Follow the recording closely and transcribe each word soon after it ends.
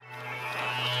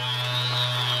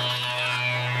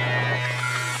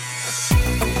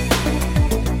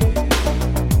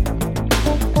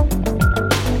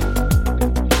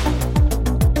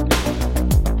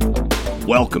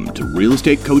Welcome to Real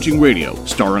Estate Coaching Radio,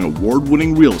 starring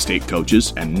award-winning real estate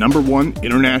coaches and #1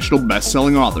 international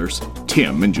best-selling authors,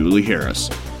 Tim and Julie Harris.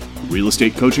 Real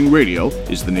Estate Coaching Radio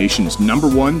is the nation's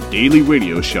 #1 daily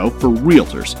radio show for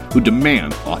realtors who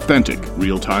demand authentic,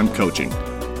 real-time coaching.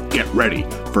 Get ready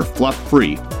for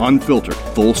fluff-free, unfiltered,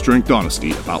 full-strength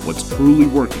honesty about what's truly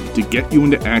working to get you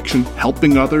into action,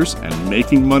 helping others, and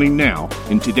making money now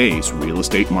in today's real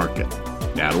estate market.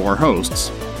 Now to our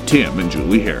hosts, Tim and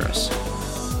Julie Harris.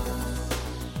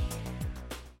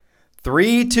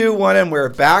 3, 2, 1, and we're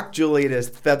back. Julie, it is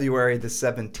February the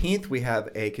 17th. We have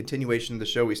a continuation of the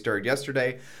show we started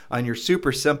yesterday on your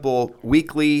super simple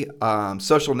weekly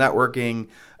social networking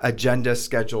agenda,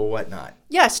 schedule, whatnot.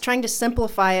 Yes, trying to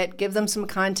simplify it, give them some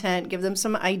content, give them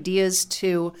some ideas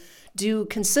to do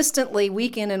consistently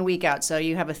week in and week out. So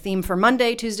you have a theme for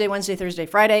Monday, Tuesday, Wednesday, Thursday,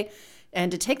 Friday,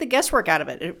 and to take the guesswork out of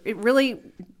it. It really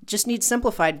just needs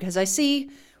simplified because I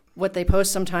see what they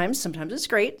post sometimes. Sometimes it's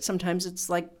great. Sometimes it's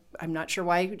like, I'm not sure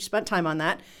why you spent time on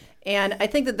that. And I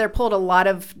think that they're pulled a lot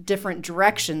of different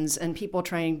directions and people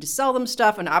trying to sell them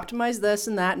stuff and optimize this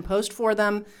and that and post for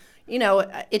them. You know,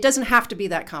 it doesn't have to be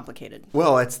that complicated.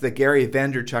 Well, it's the Gary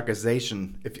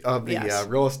Vaynerchukization of the Yes.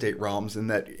 real estate realms, and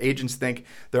that agents think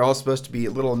they're all supposed to be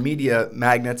little media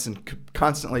magnets and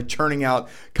constantly churning out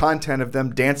content of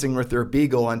them dancing with their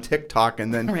beagle on TikTok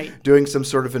and then doing some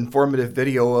sort of informative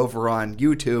video over on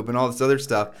YouTube and all this other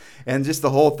stuff. And just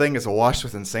the whole thing is awash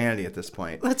with insanity at this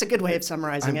point. That's a good way of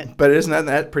summarizing it. But isn't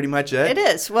that pretty much it? It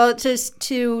is. Well,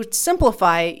 to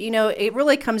simplify, you know, it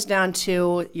really comes down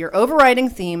to your overriding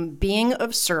theme being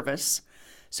of service.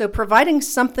 So providing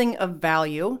something of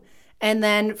value. And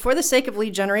then for the sake of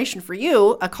lead generation for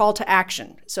you, a call to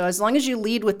action. So as long as you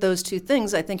lead with those two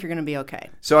things, I think you're going to be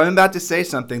okay. So I'm about to say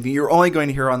something that you're only going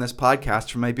to hear on this podcast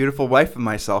from my beautiful wife and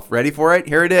myself. Ready for it?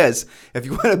 Here it is. If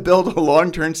you want to build a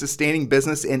long-term sustaining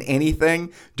business in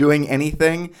anything, doing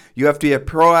anything, you have to be a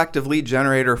proactive lead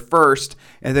generator first.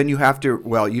 And then you have to,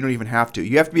 well, you don't even have to.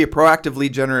 You have to be a proactive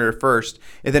lead generator first.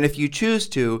 And then if you choose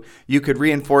to, you could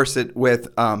reinforce it with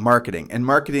marketing. And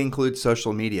marketing includes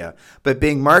social media. But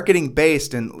being marketing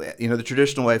based, and you know the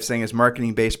traditional way of saying is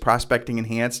marketing based, prospecting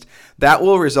enhanced, that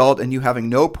will result in you having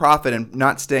no profit and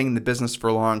not staying in the business for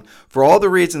long for all the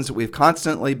reasons that we've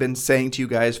constantly been saying to you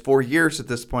guys for years at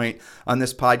this point on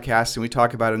this podcast, and we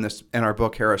talk about in our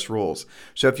book Harris Rules.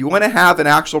 So if you want to have an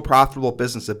actual profitable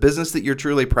business, a business that you're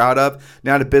truly proud of,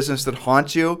 not a business that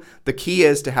haunts you, the key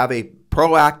is to have a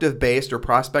proactive based or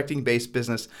prospecting based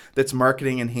business that's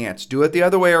marketing enhanced. Do it the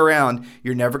other way around.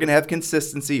 You're never going to have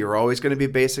consistency. You're always going to be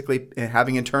basically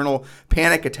having internal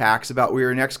panic attacks about where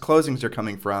your next closings are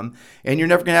coming from. And you're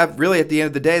never going to have, really at the end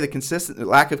of the day, the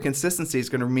lack of consistency is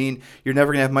going to mean you're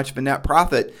never going to have much of a net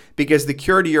profit, because the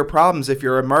cure to your problems, if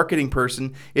you're a marketing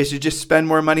person, is to just spend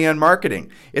more money on marketing.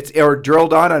 Or drill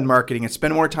down on marketing and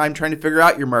spend more time trying to figure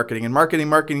out your marketing and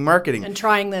marketing. And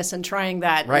trying this and trying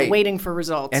that and waiting for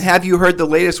results. And have you heard the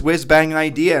latest whiz-bang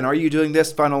idea? And are you doing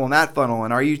this funnel and that funnel?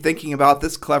 And are you thinking about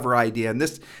this clever idea? And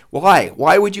this, why?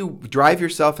 Why would you drive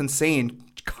yourself insane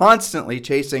constantly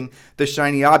chasing the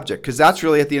shiny object? Because that's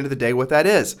really at the end of the day what that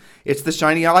is. It's the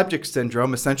shiny object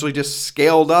syndrome, essentially just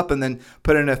scaled up and then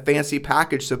put in a fancy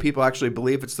package so people actually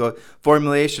believe it's the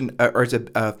formulation or it's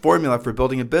a formula for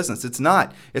building a business. It's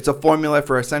not. It's a formula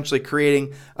for essentially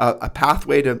creating a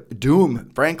pathway to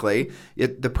doom, frankly.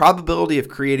 The probability of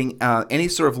creating any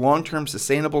sort of long-term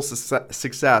sustainable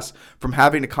success from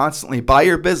having to constantly buy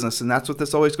your business, and that's what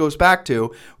this always goes back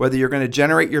to, whether you're going to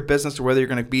generate your business or whether you're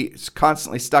going to be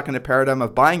constantly stuck in a paradigm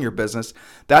of buying your business,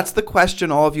 that's the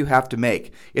question all of you have to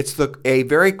make. It's a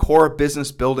very core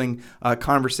business building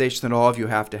conversation that all of you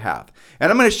have to have. And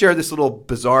I'm going to share this little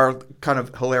bizarre, kind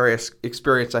of hilarious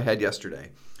experience I had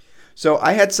yesterday. So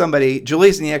I had somebody,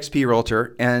 Julie's an eXp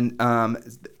realtor, and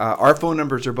our phone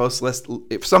numbers are both listed.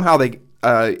 If somehow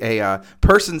a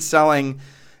person selling,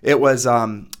 it was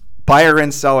buyer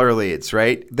and seller leads,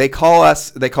 right? They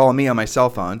call me on my cell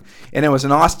phone, and it was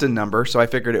an Austin number, so I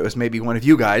figured it was maybe one of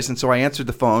you guys, and so I answered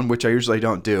the phone, which I usually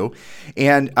don't do,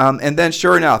 and then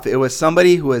sure enough, it was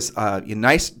somebody who was a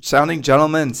nice sounding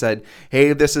gentleman and said,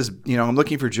 "Hey, this is, I'm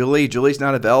looking for Julie. Julie's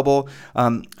not available.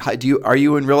 Are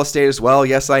you in real estate as well?"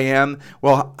 "Yes, I am."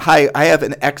 "Well, hi, I have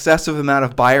an excessive amount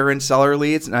of buyer and seller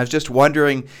leads, and I was just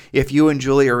wondering if you and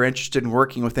Julie are interested in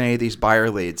working with any of these buyer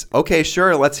leads." "Okay,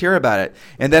 sure, let's hear about it."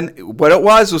 And then what it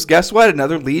was guess what?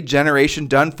 Another lead generation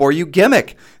done for you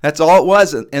gimmick. That's all it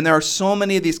was. And there are so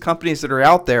many of these companies that are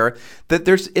out there that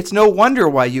it's no wonder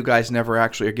why you guys never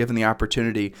actually are given the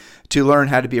opportunity to learn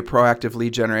how to be a proactive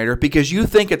lead generator, because you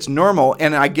think it's normal,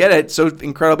 and I get it, so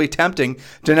incredibly tempting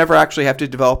to never actually have to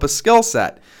develop a skill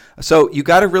set. So you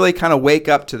got to really kind of wake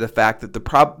up to the fact that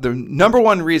the number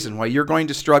one reason why you're going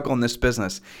to struggle in this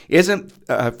business isn't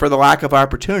for the lack of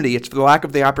opportunity. It's for the lack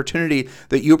of the opportunity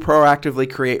that you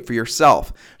proactively create for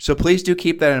yourself. So please do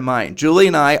keep that in mind. Julie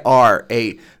and I are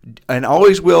and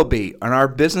always will be, on our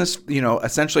business,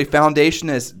 essentially foundation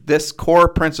is this core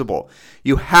principle.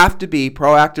 You have to be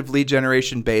proactive lead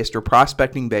generation based or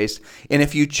prospecting based, and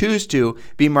if you choose to,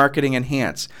 be marketing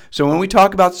enhanced. So when we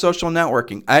talk about social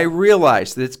networking, I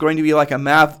realize that it's going to be like a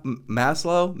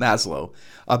Maslow,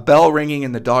 a bell ringing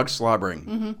and the dog slobbering.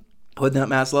 Mm-hmm. Wasn't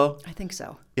that Maslow? I think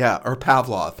so. Yeah, or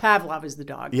Pavlov. Pavlov is the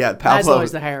dog. Yeah, Pavlov Maslow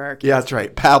is the hierarchy. Yeah, that's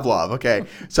right. Pavlov. Okay.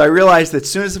 So I realized that as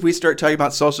soon as we start talking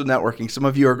about social networking, some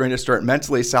of you are going to start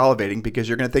mentally salivating because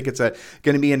you're going to think it's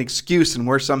going to be an excuse, and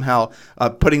we're somehow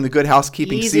putting the good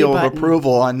housekeeping Easy seal button. of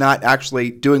approval on not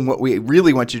actually doing what we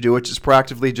really want you to do, which is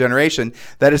proactive lead generation.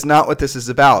 That is not what this is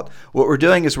about. What we're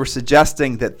doing is we're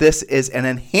suggesting that this is an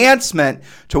enhancement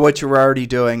to what you're already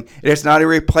doing. It is not a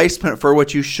replacement for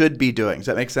what you should be doing. Does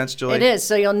that make sense, Julie? It is.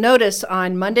 So you'll notice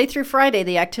on Monday through Friday,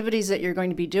 the activities that you're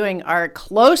going to be doing are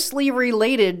closely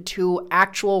related to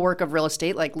actual work of real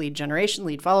estate, like lead generation,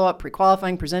 lead follow-up,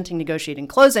 pre-qualifying, presenting, negotiating,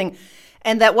 closing,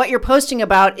 and that what you're posting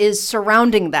about is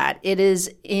surrounding that. It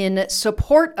is in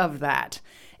support of that.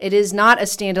 It is not a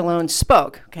standalone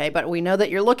spoke, okay? But we know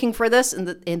that you're looking for this,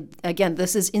 and again,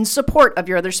 this is in support of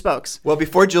your other spokes. Well,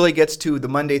 before Julie gets to the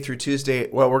Monday through Tuesday,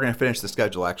 we're going to finish the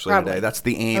schedule actually Probably. today. That's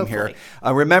the aim Hopefully.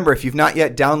 here. Remember, if you've not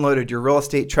yet downloaded your real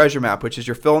estate treasure map, which is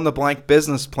your fill-in-the-blank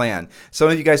business plan,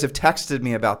 some of you guys have texted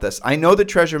me about this. I know the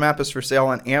treasure map is for sale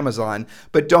on Amazon,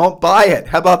 but don't buy it.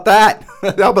 How about that?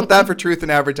 How about that for truth in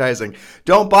advertising?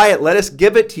 Don't buy it. Let us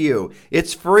give it to you.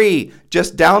 It's free.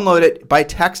 Just download it by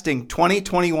texting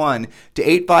 2021 to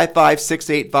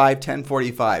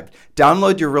 855-685-1045.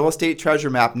 Download your real estate treasure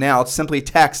map now. Simply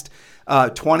text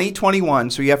 2021.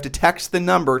 So you have to text the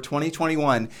number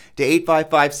 2021 to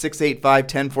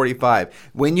 855-685-1045.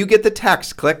 When you get the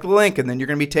text, click the link, and then you're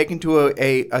going to be taken to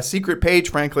a secret page,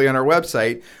 frankly, on our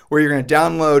website where you're going to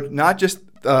download not just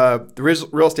the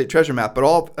real estate treasure map,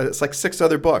 but it's like 6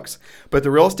 other books. But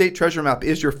the real estate treasure map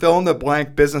is your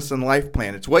fill-in-the-blank business and life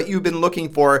plan. It's what you've been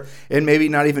looking for and maybe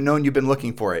not even known you've been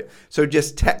looking for it. So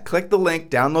just click the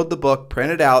link, download the book,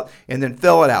 print it out, and then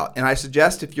fill it out. And I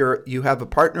suggest if you have a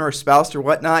partner or spouse or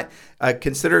whatnot,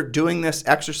 consider doing this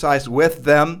exercise with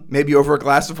them, maybe over a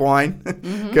glass of wine,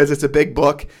 because it's a big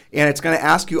book, and it's going to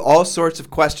ask you all sorts of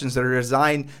questions that are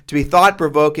designed to be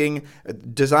thought-provoking,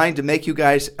 designed to make you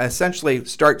guys essentially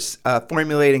start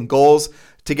formulating goals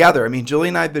together. I mean, Julie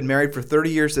and I have been married for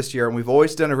 30 years this year, and we've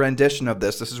always done a rendition of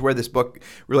this. This is where this book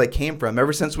really came from.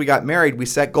 Ever since we got married, we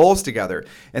set goals together.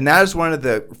 And that is one of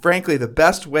frankly, the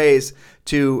best ways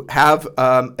to have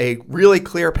a really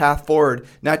clear path forward,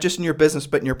 not just in your business,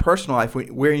 but in your personal life,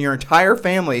 where your entire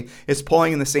family is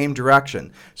pulling in the same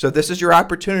direction. So this is your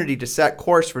opportunity to set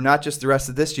course for not just the rest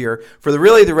of this year, for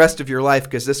really the rest of your life,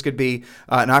 because this could be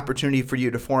an opportunity for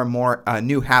you to form more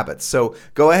new habits. So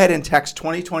go ahead and text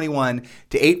 2021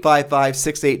 to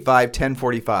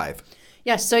 855-685-1045.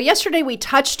 Yes, so yesterday we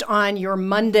touched on your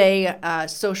Monday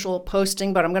social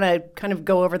posting, but I'm going to kind of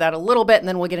go over that a little bit, and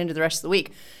then we'll get into the rest of the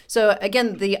week. So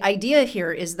again, the idea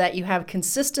here is that you have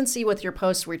consistency with your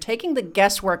posts. We're taking the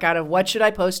guesswork out of what should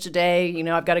I post today?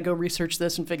 I've got to go research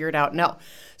this and figure it out. No.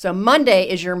 So Monday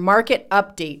is your market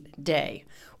update day.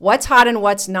 What's hot and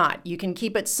what's not. You can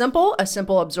keep it simple, a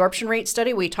simple absorption rate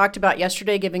study. We talked about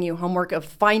yesterday, giving you homework of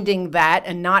finding that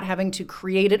and not having to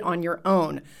create it on your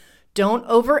own. Don't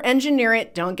over-engineer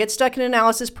it. Don't get stuck in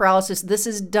analysis paralysis. This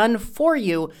is done for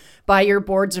you by your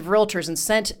boards of realtors and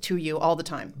sent to you all the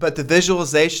time. But the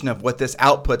visualization of what this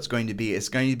output's going to be is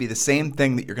going to be the same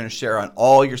thing that you're going to share on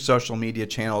all your social media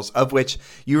channels, of which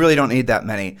you really don't need that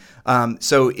many.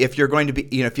 So if you're going to be,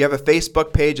 if you have a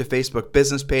Facebook page, a Facebook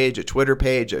business page, a Twitter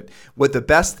page,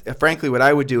 frankly, what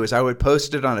I would do is I would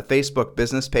post it on a Facebook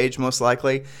business page most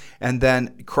likely, and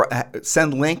then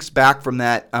send links back from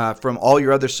that, from all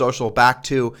your other social back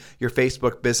to your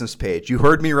Facebook business page. You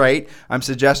heard me right. I'm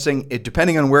suggesting,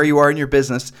 depending on where you are in your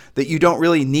business, that you don't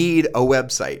really need a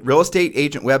website. Real estate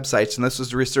agent websites, and this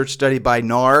was a research study by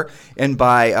NAR and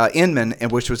by Inman,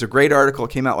 which was a great article,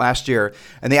 came out last year,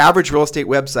 and the average real estate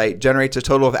website generates a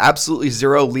total of absolutely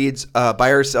 0 leads,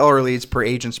 buyer-seller leads per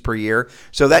agents per year.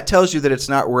 So that tells you that it's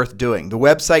not worth doing. The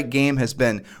website game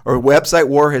website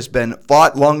war has been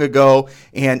fought long ago,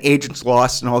 and agents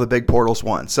lost and all the big portals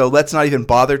won. So let's not even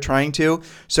bother trying trying to.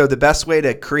 So the best way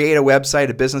to create a website,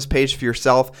 a business page for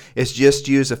yourself, is just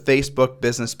use a Facebook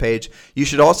business page. You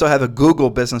should also have a Google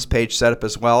business page set up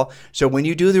as well. So when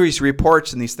you do these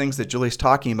reports and these things that Julie's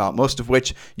talking about, most of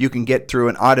which you can get through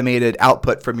an automated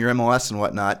output from your MLS and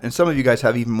whatnot, and some of you guys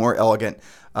have even more elegant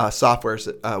softwares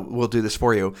that will do this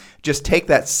for you. Just take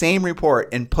that same report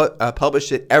and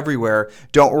publish it everywhere.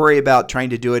 Don't worry about trying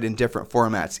to do it in different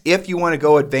formats. If you want to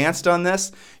go advanced on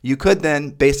this, you could then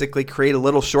basically create a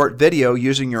little short video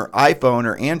using your iPhone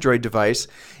or Android device,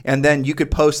 and then you could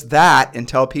post that and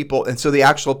tell people. And so the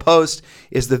actual post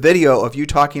is the video of you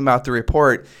talking about the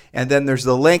report, and then there's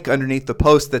the link underneath the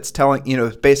post that's telling,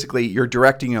 basically you're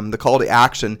directing them. The call to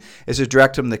action is to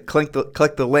direct them to click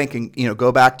the link and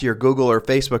go back to your Google or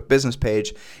Facebook business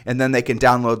page, and then they can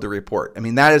download the report. I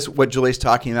mean, that is what Julie's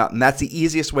talking about, and that's the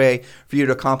easiest way for you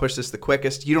to accomplish this the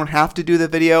quickest. You don't have to do the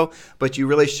video, but you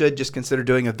really should just consider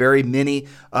doing a very mini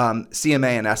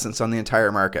CMA in essence on the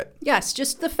entire market. Yes,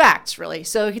 just the facts, really.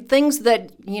 So things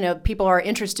that people are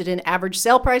interested in: average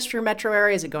sale price for your metro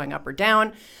area, is it going up or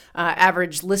down?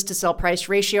 Average list to sell price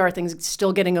ratio, are things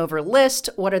still getting over list?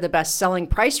 What are the best selling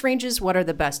price ranges? What are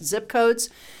the best zip codes?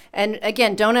 And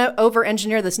again, don't over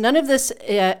engineer this. None of this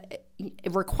it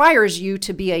requires you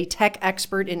to be a tech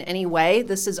expert in any way.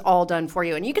 This is all done for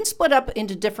you. And you can split up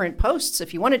into different posts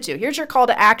if you wanted to. Here's your call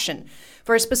to action.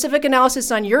 For a specific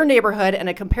analysis on your neighborhood and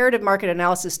a comparative market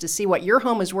analysis to see what your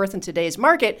home is worth in today's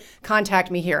market,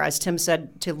 contact me here, as Tim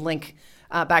said, to link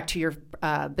back to your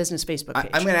business Facebook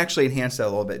page. I'm going to actually enhance that a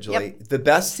little bit, Julie. Yep. The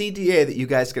best CTA that you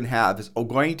guys can have is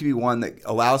going to be one that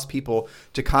allows people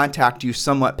to contact you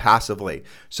somewhat passively.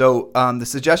 So the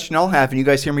suggestion I'll have, and you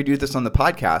guys hear me do this on the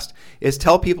podcast, is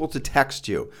tell people to text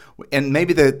you. And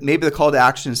maybe the call to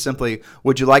action is simply,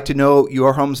 would you like to know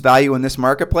your home's value in this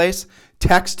marketplace?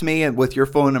 Text me with your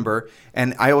phone number,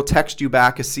 and I will text you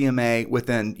back a CMA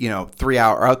within 3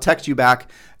 hours. Or I'll text you back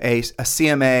a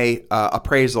CMA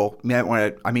appraisal.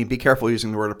 Be careful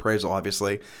using the word appraisal,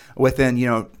 obviously. Within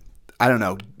I don't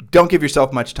know. Don't give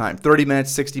yourself much time. 30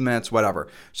 minutes, 60 minutes, whatever.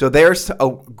 So there's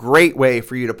a great way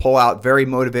for you to pull out very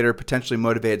motivated, potentially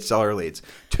motivated seller leads.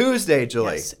 Tuesday,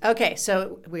 Julie. Yes. Okay,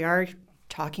 so we are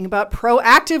talking about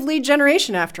proactive lead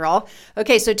generation after all.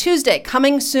 Okay, so Tuesday,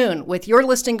 coming soon, with your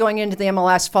listing going into the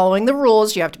MLS, following the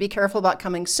rules. You have to be careful about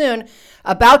coming soon.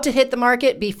 About to hit the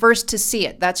market, be first to see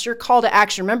it. That's your call to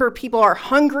action. Remember, people are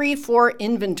hungry for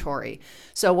inventory.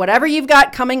 So whatever you've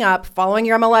got coming up, following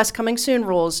your MLS coming soon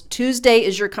rules, Tuesday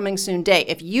is your coming soon day.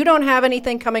 If you don't have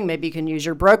anything coming, maybe you can use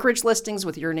your brokerage listings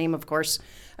with your name, of course,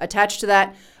 attached to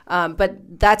that.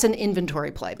 But that's an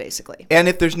inventory play, basically. And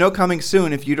if there's no coming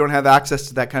soon, if you don't have access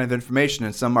to that kind of information,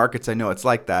 in some markets I know it's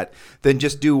like that, then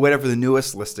just do whatever the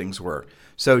newest listings were.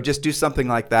 So just do something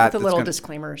like that. With a little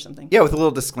disclaimer or something. Yeah, with a little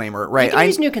disclaimer, right. You can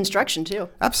use new construction too.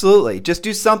 Absolutely. Just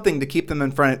do something to keep them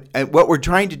in front. And what we're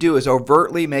trying to do is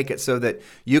overtly make it so that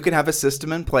you can have a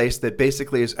system in place that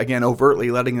basically is, again, overtly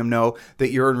letting them know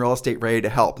that you're in real estate ready to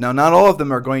help. Now, not all of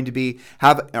them are going to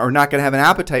are not going to have an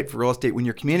appetite for real estate when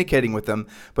you're communicating with them,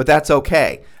 but that's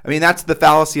okay. I mean, that's the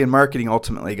fallacy in marketing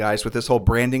ultimately, guys, with this whole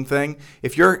branding thing.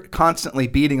 If you're constantly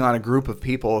beating on a group of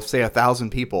people, say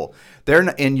 1,000 people,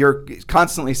 and you're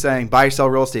constantly saying buy, sell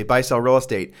real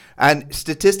estate, and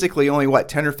statistically only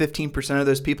 10 or 15% of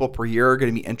those people per year are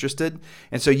going to be interested,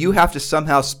 and so you have to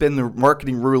somehow spin the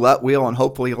marketing roulette wheel and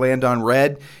hopefully land on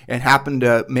red and happen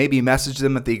to maybe message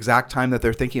them at the exact time that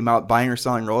they're thinking about buying or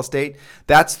selling real estate.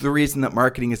 That's the reason that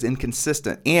marketing is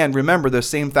inconsistent. And remember, those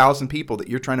same 1,000 people that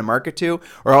you're trying to market to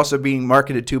are also being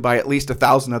marketed to by at least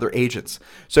 1,000 other agents.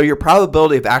 So your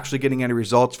probability of actually getting any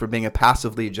results from being a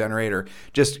passive lead generator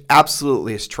just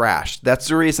absolutely is trash. That's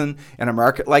the reason in a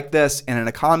market like this, in an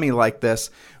economy like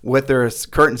this, with their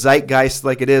current zeitgeist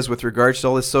like it is with regards to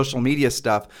all this social media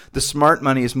stuff, the smart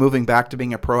money is moving back to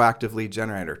being a proactive lead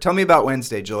generator. Tell me about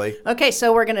Wednesday, Julie. Okay,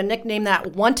 so we're going to nickname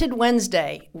that Wanted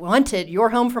Wednesday. Wanted, your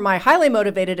home for my highly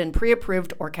motivated and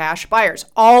pre-approved or cash buyers.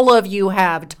 All of you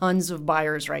have tons of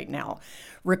buyers right now.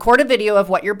 Record a video of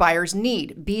what your buyers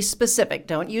need. Be specific.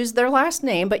 Don't use their last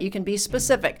name, but you can be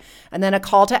specific. And then a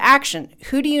call to action.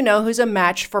 Who do you know who's a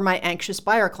match for my anxious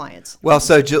buyer clients? Well,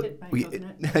 so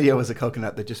it was a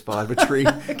coconut that just fell out of a tree,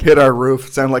 hit our roof.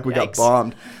 It sounded like we got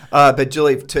bombed. But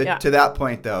Julie, to that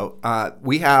point though,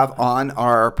 we have on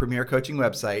our Premier Coaching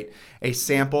website a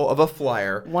sample of a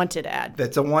flyer. Wanted ad.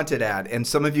 That's a wanted ad. And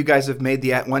some of you guys have made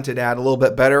the wanted ad a little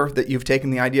bit better, that you've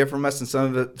taken the idea from us, and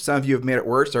some of you have made it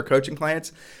worse, our coaching clients.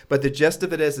 points, but the gist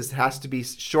of it is it has to be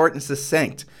short and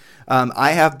succinct.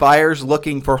 I have buyers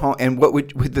looking for home, and what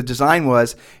the design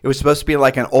was, it was supposed to be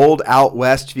like an old Out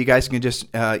West. If you guys can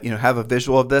just have a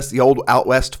visual of this, the old Out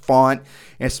West font,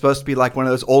 and it's supposed to be like one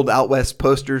of those old Out West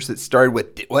posters that started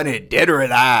with "When it dead or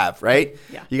alive," right?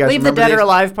 Yeah. You guys leave the remember dead or these?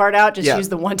 alive part out. Just use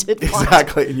the wanted font.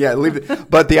 Exactly. Yeah. Leave it.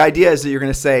 But the idea is that you're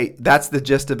going to say that's the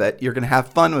gist of it. You're going to have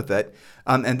fun with it.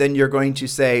 And then you're going to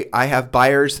say, I have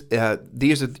buyers.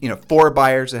 These are 4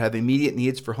 buyers that have immediate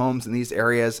needs for homes in these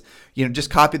areas. Just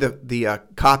copy the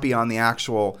copy on the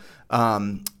actual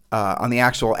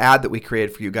ad that we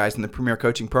created for you guys in the Premier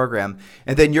Coaching Program,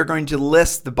 and then you're going to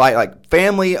list the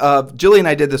family of. Julie and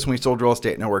I did this when we sold real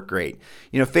estate, and it worked great.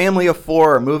 Family of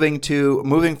 4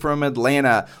 moving from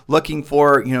Atlanta, looking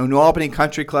for New Albany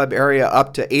Country Club area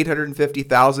up to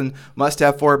 $850,000. Must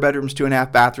have 4 bedrooms,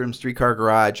 2.5 bathrooms, 3-car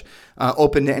garage,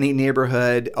 open to any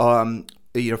neighborhood.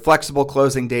 Flexible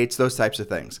closing dates, those types of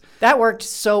things. That worked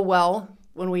so well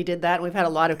when we did that. We've had a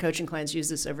lot of coaching clients use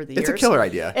this over the years. It's a killer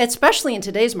idea. Especially in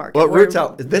today's market.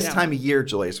 Well, this time of year,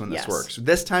 Julie, is when this Yes. works.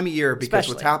 This time of year, because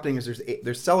what's Especially. happening is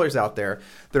there's sellers out there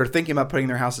that are thinking about putting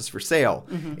their houses for sale.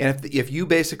 Mm-hmm. And if you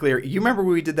basically you remember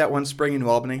when we did that one spring in New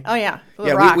Albany? Oh, yeah. It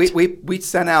Yeah, rocked. we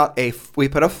sent out we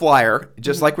put a flyer,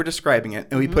 just like we're describing it,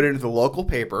 and we put it into the local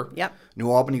paper. Yep. New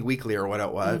Albany Weekly or what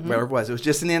it was, whatever it was. It was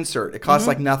just an insert. It cost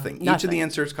like nothing. Each of Nothing. the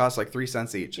inserts cost like 3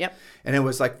 cents each. Yep. And it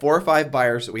was like 4 or 5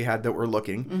 buyers that we had that were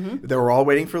looking. They were all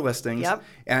waiting for listings. Yep.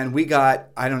 And we got,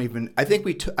 I think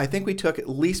we took at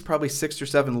least probably 6 or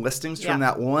 7 listings from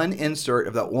that one insert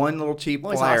of that one little cheap It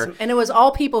was flyer. awesome. And it was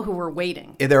all people who were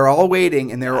waiting. And they're all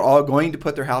waiting, and they were all going to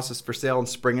put their houses for sale in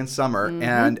spring and summer.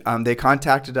 And they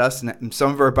contacted us, and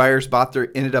some of our buyers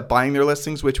ended up buying their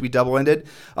listings, which we double-ended.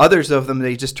 Others of them,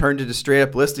 they just turned into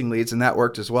straight-up listing leads, and that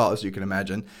worked as well, as you can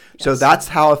imagine. Yes. So that's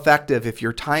how effective, if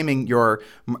you're timing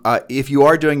if you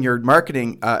are doing your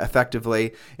marketing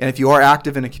effectively, and if you are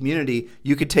active in a community,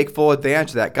 you could take full advantage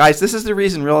of that. Guys, this is the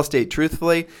reason real estate,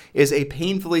 truthfully, is a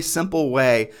painfully simple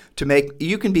way to make,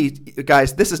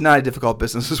 guys, this is not a difficult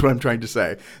business, is what I'm trying to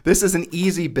say. This is an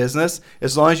easy business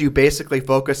as long as you basically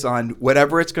focus on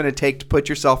whatever it's going to take to put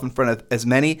yourself in front of as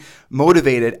many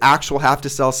motivated, actual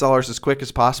have-to-sell sellers as quick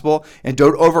as possible, and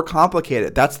don't overcomplicate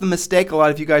it. That's the mistake a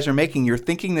lot of you guys are making. You're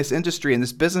thinking this industry and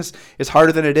this business is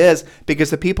harder than it is because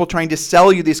the people trying to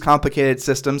sell you these complicated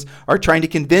systems are trying to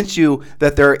convince you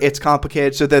that it's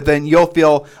complicated, so that then you'll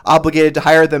feel obligated to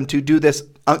hire them to do this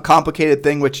complicated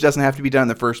thing, which doesn't have to be done in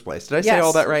the first place. Did I say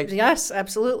all that right? Yes,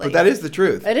 absolutely. But that is the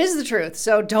truth. It is the truth.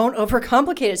 So don't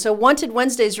overcomplicate it. So Wanted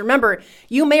Wednesdays, remember,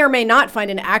 you may or may not find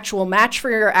an actual match for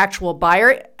your actual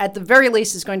buyer. At the very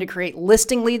least, it's going to create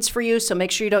listing leads for you. So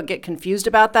make sure you don't get confused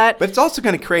about that. But it's also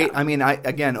going to create,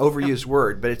 again, overused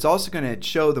word, but it's also going to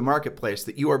show the marketplace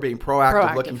that you are being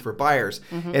proactive. Looking for buyers.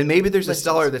 And maybe there's a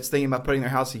seller that's thinking about putting their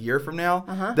house a year from now.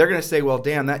 They're going to say, well,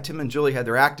 damn, that Tim and Julie had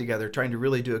their act together trying to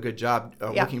really do a good job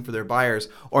looking for their buyers.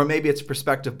 Or maybe it's a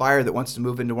prospective buyer that wants to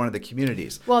move into one of the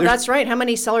communities. Well, that's right. How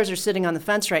many sellers are sitting on the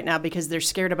fence right now because they're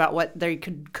scared about what they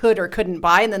could or couldn't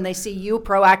buy, and then they see you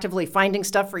proactively finding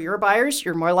stuff for your buyers?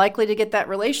 You're more likely to get that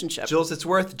relationship. Jules, it's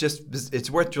worth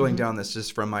drilling down this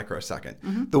just for a microsecond.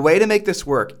 The way to make this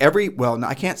work,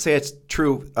 I can't say it's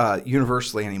true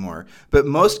universally anymore, but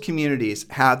most communities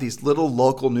have these little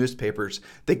local newspapers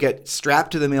that get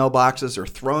strapped to the mailboxes or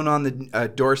thrown on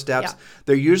the doorsteps. Yeah.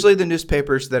 They're usually the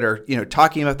newspapers that are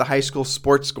talking about the high school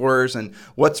sports scores and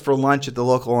what's for lunch at the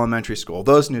local elementary school.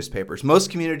 Those newspapers. Most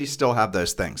communities still have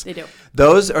those things. They do.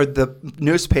 Those are the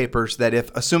newspapers that,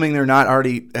 assuming they're not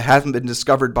already haven't been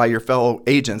discovered by your fellow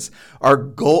agents,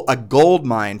 are a gold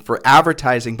mine for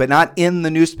advertising, but not in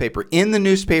the newspaper. In the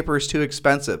newspaper is too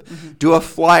expensive. Do a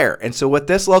flyer. And so what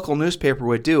this local newspaper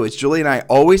would do is Julie and I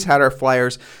always had our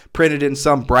flyers printed in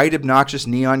some bright, obnoxious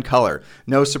neon color.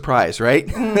 No surprise, right?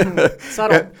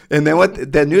 Subtle. And then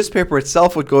the newspaper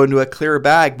itself would go into a clear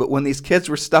bag. But when these kids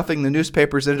were stuffing the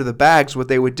newspapers into the bags, what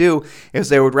they would do is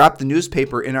they would wrap the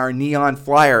newspaper in our neon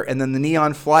flyer, and then the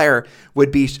neon flyer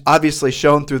would be obviously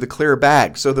shown through the clear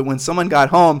bag, so that when someone got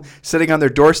home, sitting on their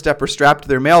doorstep or strapped to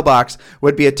their mailbox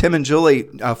would be a Tim and Julie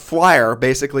flyer,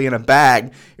 basically in a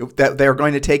bag that they're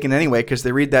going to take in anyway because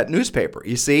they read that newspaper.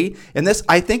 You see? And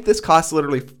I think this costs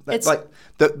literally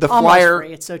The Almost flyer,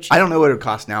 free. It's so cheap. I don't know what it would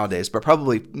cost nowadays, but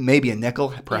probably maybe a nickel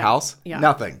per house. Yeah.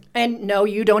 Nothing. And no,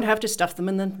 you don't have to stuff them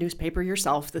in the newspaper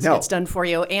yourself. This No. gets done for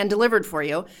you and delivered for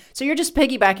you. So you're just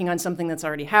piggybacking on something that's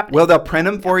already happening. Well, they'll print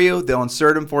them for you, they'll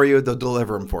insert them for you, they'll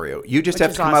deliver them for you. You just Which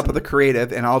have is to come up awesome. with a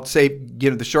creative, and I'll say,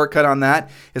 the shortcut on that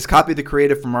is copy the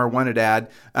creative from our wanted ad.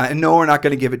 And no, we're not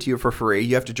going to give it to you for free.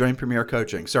 You have to join Premier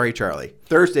Coaching. Sorry, Charlie.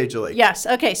 Thursday, Julie. Yes.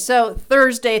 Okay. So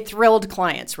Thursday, thrilled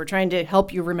clients. We're trying to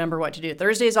help you remember what to do.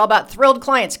 Thursday is all about thrilled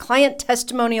clients, client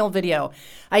testimonial video.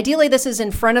 Ideally, this is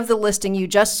in front of the listing you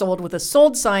just sold with a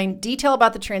sold sign, detail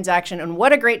about the transaction, and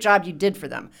what a great job you did for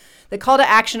them. The call to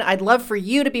action, I'd love for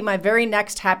you to be my very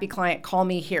next happy client. Call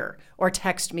me here or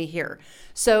text me here.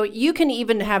 So you can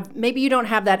even have, maybe you don't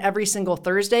have that every single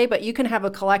Thursday, but you can have a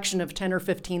collection of 10 or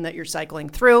 15 that you're cycling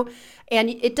through. And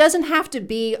it doesn't have to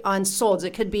be on solds.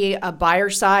 It could be a buyer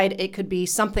side. It could be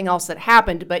something else that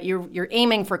happened, but you're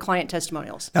aiming for client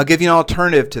testimonials. I'll give you an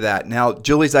alternative to that. Now,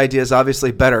 Julie's idea is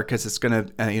obviously better because it's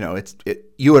going to,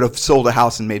 you would have sold a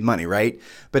house and made money, right?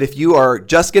 But if you are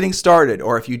just getting started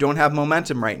or if you don't have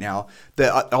momentum right now,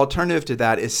 the alternative to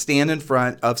that is stand in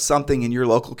front of something in your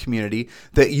local community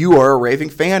that you are a raving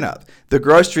fan of. The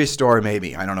grocery store,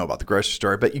 maybe. I don't know about the grocery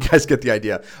store, but you guys get the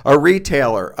idea. A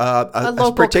retailer, a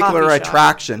local particular coffee shop.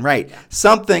 attraction, right? Yeah.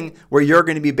 Something where you're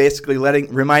going to be basically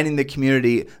reminding the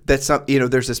community that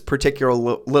there's this particular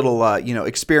little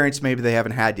experience maybe they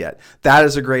haven't had yet. That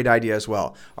is a great idea as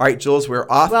well. All right, Jules, we're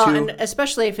off to... and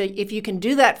especially if you can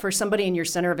do that for somebody in your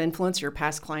center of influence, your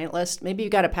past client list. Maybe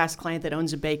you've got a past client that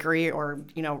owns a bakery or,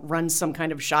 runs some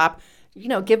kind of shop.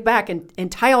 Give back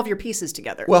and tie all of your pieces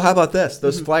together. Well, how about this?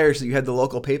 Those flyers that you had the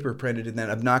local paper printed in that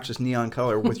obnoxious neon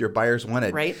color with your buyers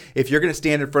wanted. Right. If you're going to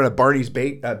stand in front of Barney's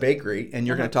Bakery and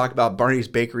you're going to talk about Barney's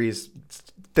Bakery's,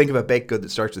 think of a baked good that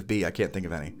starts with B. I can't think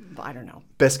of any. I don't know.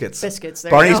 Biscuits. There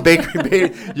Barney's you go.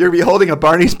 Bakery. You're going to be holding a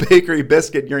Barney's Bakery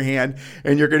biscuit in your hand,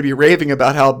 and you're going to be raving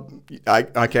about how,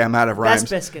 I'm out of rhymes.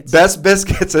 Best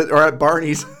biscuits at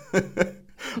Barney's.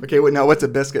 Okay, now what's a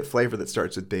biscuit flavor that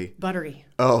starts with B? Buttery.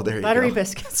 Oh, there you go. Buttery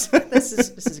biscuits. This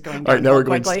is going down. All right, now we're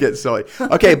going to get silly.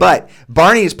 Okay, but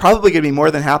Barney is probably going to be more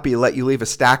than happy to let you leave a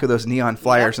stack of those neon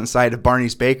flyers inside of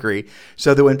Barney's Bakery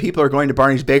so that when people are going to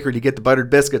Barney's Bakery to get the buttered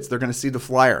biscuits, they're going to see the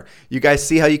flyer. You guys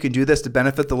see how you can do this to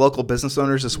benefit the local business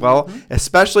owners as well,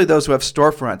 especially those who have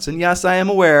storefronts. And yes, I am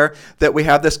aware that we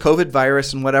have this COVID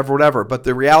virus and whatever, but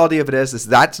the reality of it is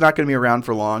that's not going to be around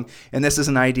for long, and this is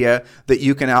an idea that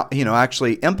you can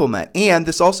actually implement. And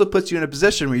this also puts you in a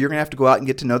position where you're going to have to go out and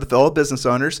get to know the fellow business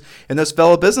owners, and those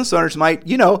fellow business owners might,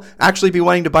 actually be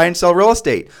wanting to buy and sell real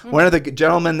estate. One of the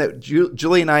gentlemen that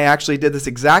Julie and I actually did this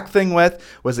exact thing with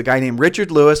was a guy named Richard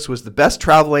Lewis, who was the best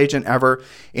travel agent ever,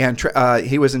 and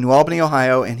he was in New Albany,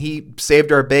 Ohio, and he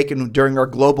saved our bacon during our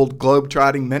global globe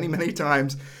trotting many, many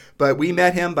times. But we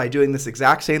met him by doing this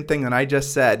exact same thing that I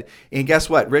just said. And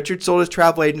guess what? Richard sold his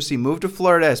travel agency, moved to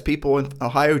Florida, as people in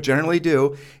Ohio generally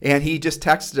do. And he just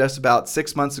texted us about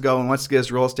 6 months ago and wants to get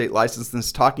his real estate license and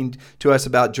is talking to us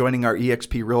about joining our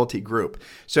EXP Realty group.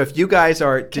 So if you guys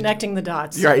are... Connecting the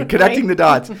dots. Right, connecting the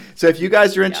dots. So if you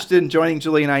guys are interested in joining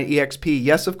Julie and I EXP,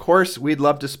 yes, of course, we'd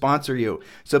love to sponsor you.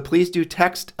 So please do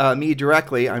text me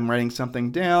directly. I'm writing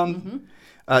something down.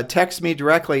 Text me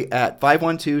directly at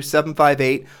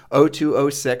 512-758-0206,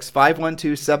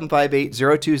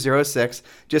 512-758-0206.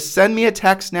 Just send me a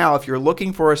text now if you're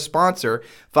looking for a sponsor,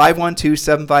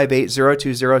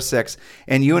 512-758-0206,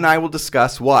 and you and I will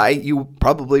discuss why you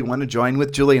probably want to join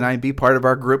with Julie and I and be part of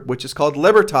our group, which is called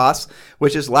Libertas,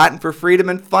 which is Latin for freedom.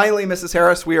 And finally, Mrs.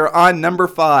 Harris, we are on number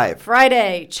 5.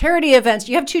 Friday, charity events.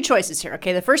 You have two choices here,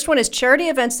 okay? The first one is charity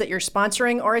events that you're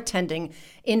sponsoring or attending.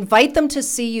 Invite them to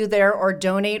see you there or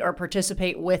donate or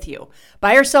participate with you.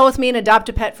 Buy or sell with me and adopt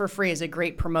a pet for free is a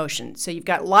great promotion. So you've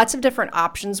got lots of different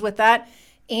options with that.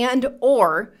 And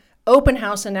or open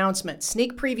house announcement.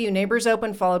 Sneak preview, neighbors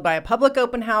open, followed by a public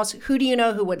open house. Who do you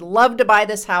know who would love to buy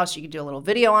this house? You can do a little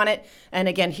video on it. And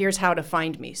again, here's how to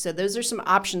find me. So those are some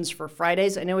options for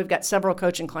Fridays. I know we've got several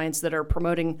coaching clients that are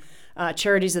promoting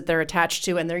charities that they're attached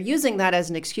to, and they're using that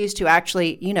as an excuse to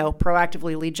actually,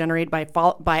 proactively lead generate by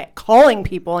calling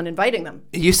people and inviting them.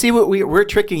 You see what we're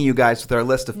tricking you guys with our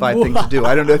list of 5 things to do.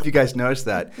 I don't know if you guys noticed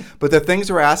that, but the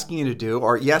things we're asking you to do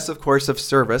are, yes, of course, of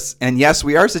service, and yes,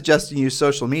 we are suggesting you use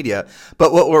social media. media.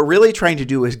 But what we're really trying to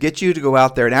do is get you to go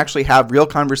out there and actually have real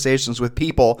conversations with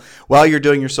people while you're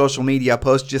doing your social media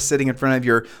post, just sitting in front of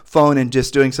your phone and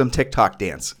just doing some TikTok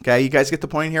dance. Okay, you guys get the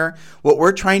point here? What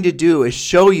we're trying to do is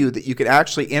show you that you can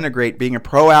actually integrate being a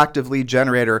proactive lead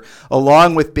generator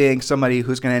along with being somebody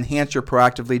who's going to enhance your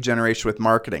proactive lead generation with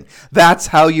marketing. That's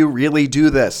how you really do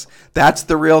this. That's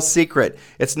the real secret.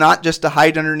 It's not just to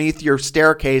hide underneath your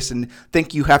staircase and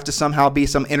think you have to somehow be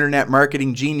some internet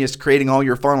marketing genius creating all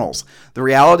your funnels. The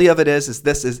reality of it is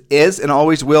this is and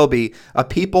always will be a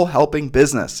people helping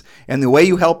business. And the way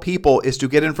you help people is to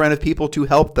get in front of people to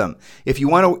help them.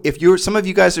 Some of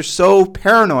you guys are so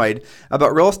paranoid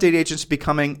about real estate agents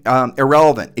becoming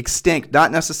irrelevant, extinct,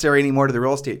 not necessary anymore to the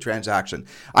real estate transaction.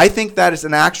 I think that is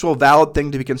an actual valid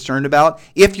thing to be concerned about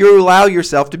if you allow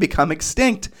yourself to become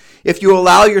extinct. If you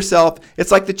allow yourself,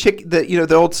 it's like the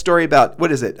old story about,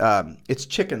 what is it? It's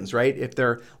chickens, right? If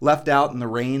they're left out in the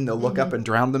rain, they'll look up and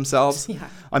drown themselves. Yeah.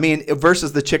 I mean,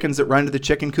 versus the chickens that run to the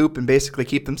chicken coop and basically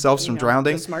keep themselves from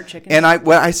drowning. The smart chickens. And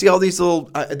I see all these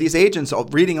these agents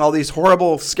reading all these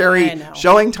horrible, scary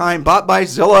showing time bought by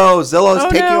Zillow.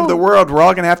 Zillow's taking over the world. We're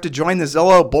all going to have to join the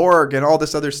Zillow Borg and all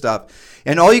this other stuff.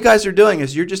 And all you guys are doing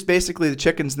is you're just basically the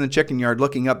chickens in the chicken yard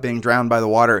looking up being drowned by the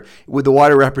water. The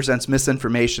water represents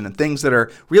misinformation and things that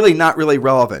are really not really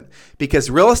relevant.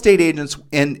 Because real estate agents,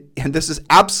 and this is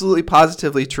absolutely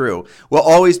positively true, will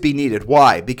always be needed.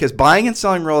 Why? Because buying and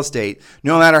selling real estate,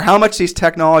 no matter how much these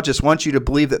technologists want you to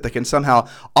believe that they can somehow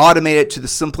automate it to the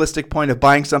simplistic point of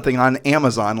buying something on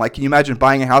Amazon, like can you imagine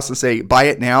buying a house and say, buy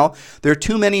it now? There are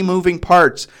too many moving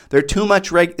parts. There's too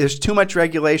much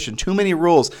regulation, too many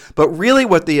rules. But really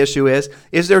what the issue is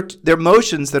their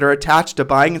emotions that are attached to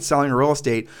buying and selling real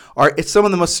estate it's some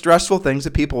of the most stressful things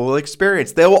that people will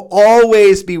experience. They will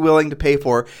always be willing to pay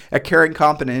for a caring,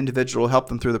 competent individual to help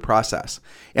them through the process.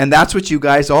 And that's what you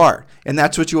guys are. And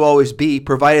that's what you always be,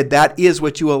 provided that is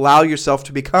what you allow yourself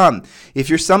to become. If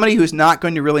you're somebody who's not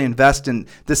going to really invest in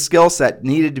the skill set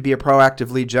needed to be a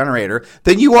proactive lead generator,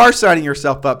 then you are signing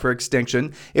yourself up for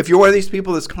extinction. If you're one of these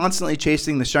people that's constantly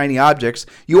chasing the shiny objects,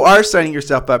 you are signing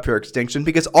yourself up for extinction,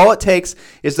 because all it takes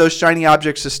is those shiny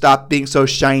objects to stop being so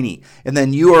shiny. And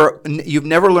then you've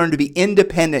never learned to be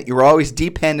independent. You're always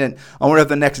dependent on whatever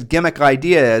the next gimmick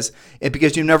idea is,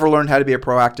 because you've never learned how to be a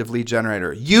proactive lead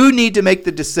generator. You need to make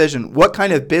the decision what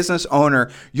kind of business owner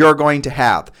you're going to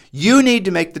have. You need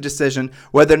to make the decision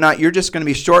whether or not you're just going to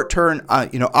be short-term,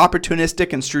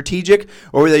 opportunistic and strategic,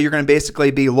 or whether you're going to basically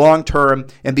be long-term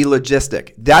and be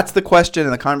logistic. That's the question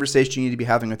and the conversation you need to be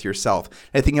having with yourself.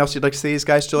 Anything else you'd like to say to these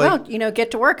guys, Julie? Well,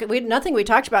 get to work. Nothing we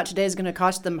talked about today is going to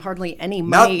cost them hardly any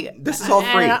money. No, this is all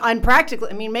free. And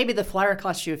practically, maybe the flyer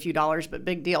costs you a few dollars, but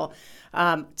big deal.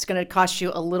 It's going to cost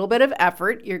you a little bit of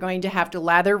effort. You're going to have to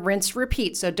lather, rinse,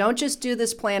 repeat. So don't just do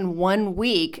this plan 1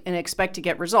 week and expect to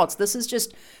get results. This is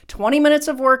just 20 minutes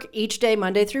of work each day,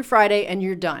 Monday through Friday, and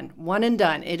you're done. One and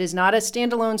done. It is not a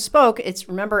standalone spoke.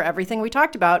 Remember, everything we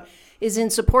talked about is in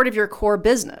support of your core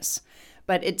business.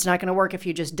 But it's not going to work if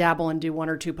you just dabble and do 1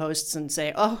 or 2 posts and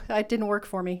say, oh, it didn't work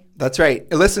for me. That's right.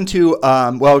 Listen to,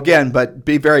 but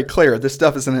be very clear. This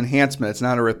stuff is an enhancement. It's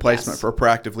not a replacement for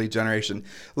proactive lead generation.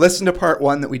 Listen to part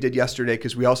 1 that we did yesterday,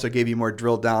 because we also gave you more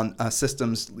drilled down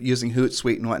systems using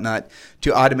Hootsuite and whatnot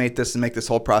to automate this and make this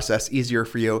whole process easier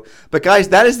for you. But guys,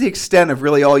 that is the extent of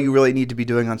really all you really need to be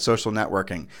doing on social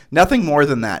networking. Nothing more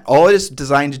than that. All it is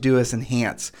designed to do is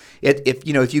enhance. If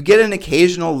you get an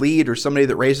occasional lead or somebody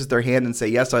that raises their hand and say,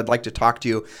 yes, I'd like to talk to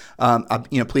you.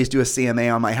 Please do a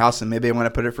CMA on my house and maybe I want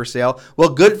to put it for sale. Well,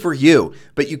 good for you,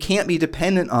 but you can't be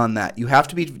dependent on that. You have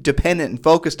to be dependent and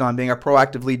focused on being a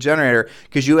proactive lead generator,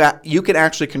 because you can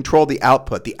actually control the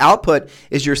output. The output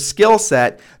is your skill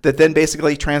set that then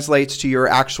basically translates to your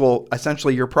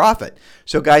essentially your profit.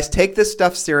 So guys, take this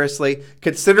stuff seriously.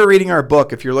 Consider reading our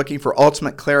book if you're looking for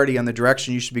ultimate clarity on the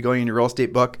direction you should be going in your real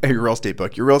estate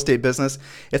business.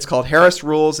 It's called Harris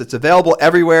Rules. It's available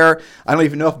everywhere. I don't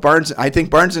even know if I think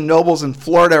Barnes & Nobles in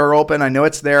Florida are open. I know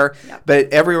it's there,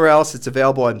 but everywhere else it's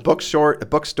available in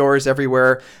bookstores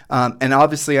everywhere, and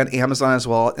obviously on Amazon as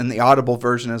well. And the Audible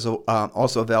version is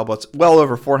also available. It's well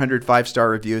over 400 5-star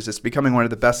reviews. It's becoming one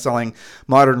of the best-selling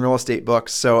modern real estate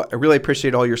books. So I really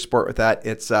appreciate all your support with that.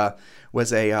 It's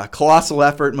was a colossal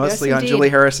effort, mostly on Julie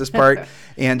Harris's part.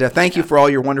 And thank you for all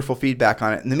your wonderful feedback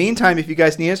on it. In the meantime, if you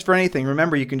guys need us for anything,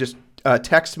 remember you can just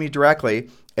text me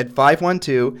directly at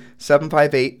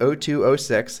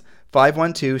 512-758-0206.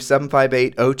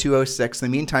 512-758-0206.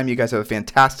 In the meantime, you guys have a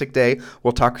fantastic day.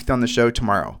 We'll talk with you on the show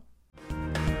tomorrow.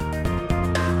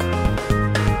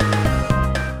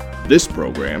 This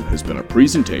program has been a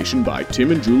presentation by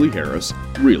Tim and Julie Harris,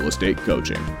 Real Estate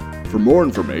Coaching. For more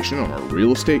information on our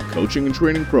real estate coaching and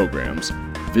training programs,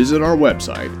 visit our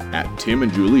website at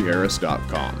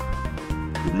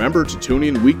timandjulieharris.com. Remember to tune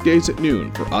in weekdays at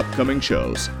noon for upcoming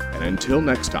shows, and until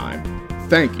next time,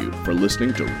 thank you for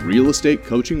listening to Real Estate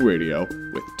Coaching Radio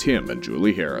with Tim and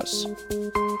Julie Harris.